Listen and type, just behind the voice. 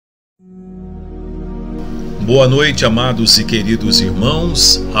Boa noite, amados e queridos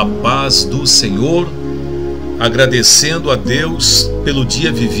irmãos, a paz do Senhor, agradecendo a Deus pelo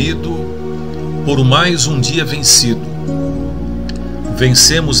dia vivido, por mais um dia vencido.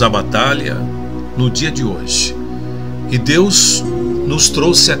 Vencemos a batalha no dia de hoje e Deus nos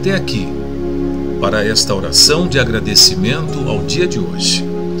trouxe até aqui para esta oração de agradecimento ao dia de hoje.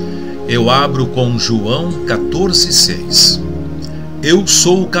 Eu abro com João 14,6. Eu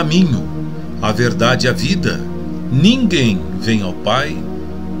sou o caminho, a verdade e a vida. Ninguém vem ao Pai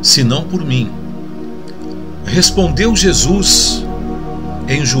senão por mim. Respondeu Jesus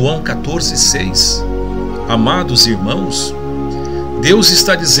em João 14,6. Amados irmãos, Deus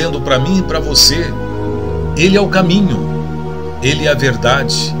está dizendo para mim e para você: Ele é o caminho, Ele é a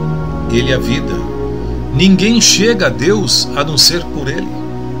verdade, Ele é a vida. Ninguém chega a Deus a não ser por Ele.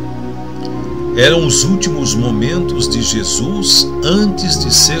 Eram os últimos momentos de Jesus antes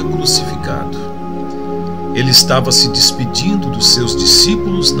de ser crucificado. Ele estava se despedindo dos seus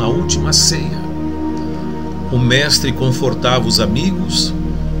discípulos na última ceia. O mestre confortava os amigos,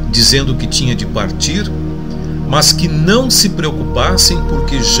 dizendo que tinha de partir, mas que não se preocupassem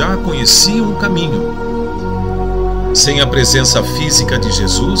porque já conheciam o caminho. Sem a presença física de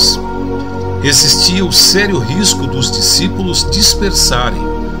Jesus, existia o sério risco dos discípulos dispersarem,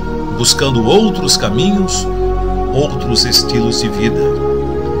 buscando outros caminhos, outros estilos de vida.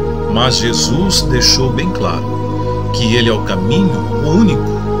 Mas Jesus deixou bem claro que Ele é o caminho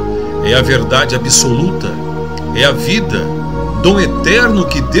único, é a verdade absoluta, é a vida, dom eterno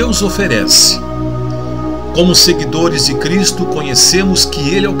que Deus oferece. Como seguidores de Cristo, conhecemos que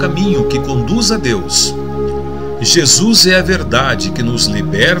Ele é o caminho que conduz a Deus. Jesus é a verdade que nos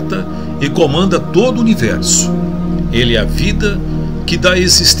liberta e comanda todo o universo. Ele é a vida que dá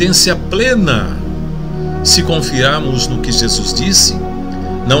existência plena. Se confiarmos no que Jesus disse,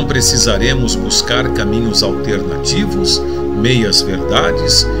 não precisaremos buscar caminhos alternativos, meias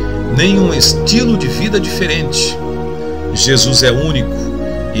verdades, nem um estilo de vida diferente. Jesus é único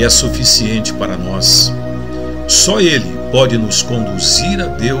e é suficiente para nós. Só Ele pode nos conduzir a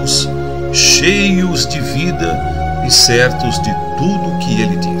Deus, cheios de vida e certos de tudo que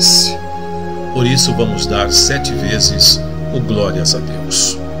Ele disse. Por isso vamos dar 7 vezes o glórias a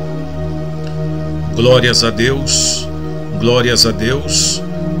Deus. Glórias a Deus, glórias a Deus,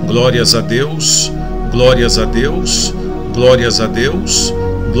 glórias a Deus, glórias a Deus, glórias a Deus,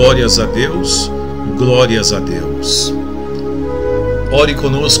 glórias a Deus, glórias a Deus. Ore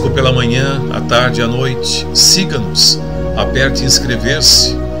conosco pela manhã, à tarde e à noite. Siga-nos, aperte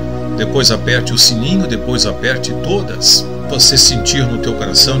inscrever-se, depois aperte o sininho, depois aperte todas. Você sentir no teu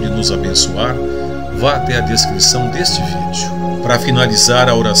coração de nos abençoar, vá até a descrição deste vídeo. Para finalizar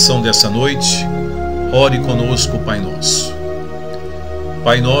a oração dessa noite, ore conosco, Pai Nosso.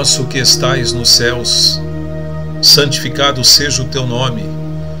 Pai nosso que estais nos céus, santificado seja o teu nome.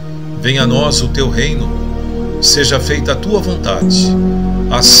 Venha a nós o teu reino, seja feita a tua vontade,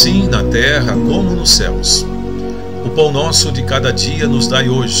 assim na terra como nos céus. O pão nosso de cada dia nos dai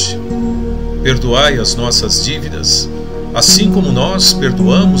hoje. Perdoai as nossas dívidas, assim como nós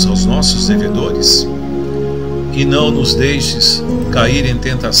perdoamos aos nossos devedores. E não nos deixes cair em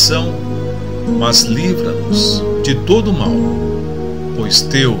tentação, mas livra-nos de todo mal, pois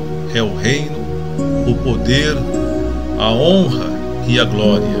teu é o reino, o poder, a honra e a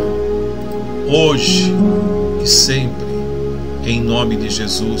glória, hoje e sempre, em nome de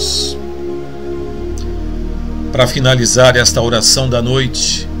Jesus. Para finalizar esta oração da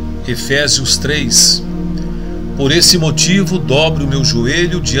noite, Efésios 3. Por esse motivo dobro o meu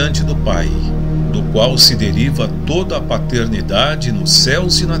joelho diante do Pai, do qual se deriva toda a paternidade nos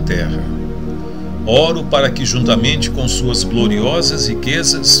céus e na terra. Oro para que, juntamente com suas gloriosas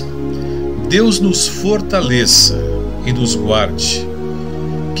riquezas, Deus nos fortaleça e nos guarde.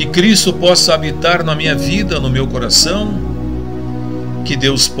 Que Cristo possa habitar na minha vida, no meu coração. Que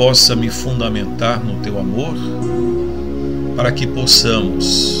Deus possa me fundamentar no teu amor, para que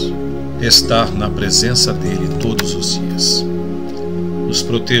possamos estar na presença dEle todos os dias. Nos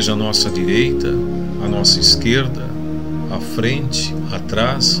proteja a nossa direita, a nossa esquerda, à frente,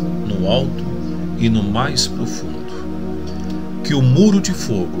 atrás, no alto e no mais profundo. Que o muro de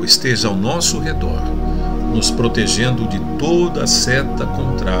fogo esteja ao nosso redor, nos protegendo de toda seta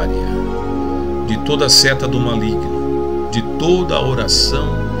contrária, de toda seta do maligno, de toda oração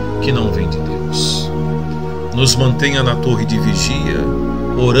que não vem de Deus. Nos mantenha na torre de vigia,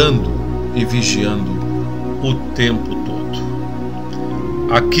 orando e vigiando o tempo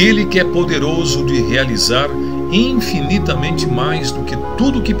todo. Aquele que é poderoso de realizar infinitamente mais do que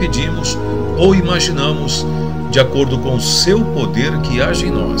tudo que pedimos ou imaginamos, de acordo com o seu poder que age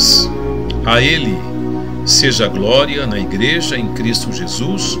em nós. A Ele seja a glória na Igreja em Cristo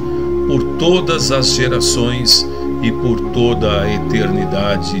Jesus, por todas as gerações e por toda a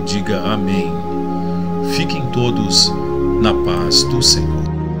eternidade. Diga amém. Fiquem todos na paz do Senhor.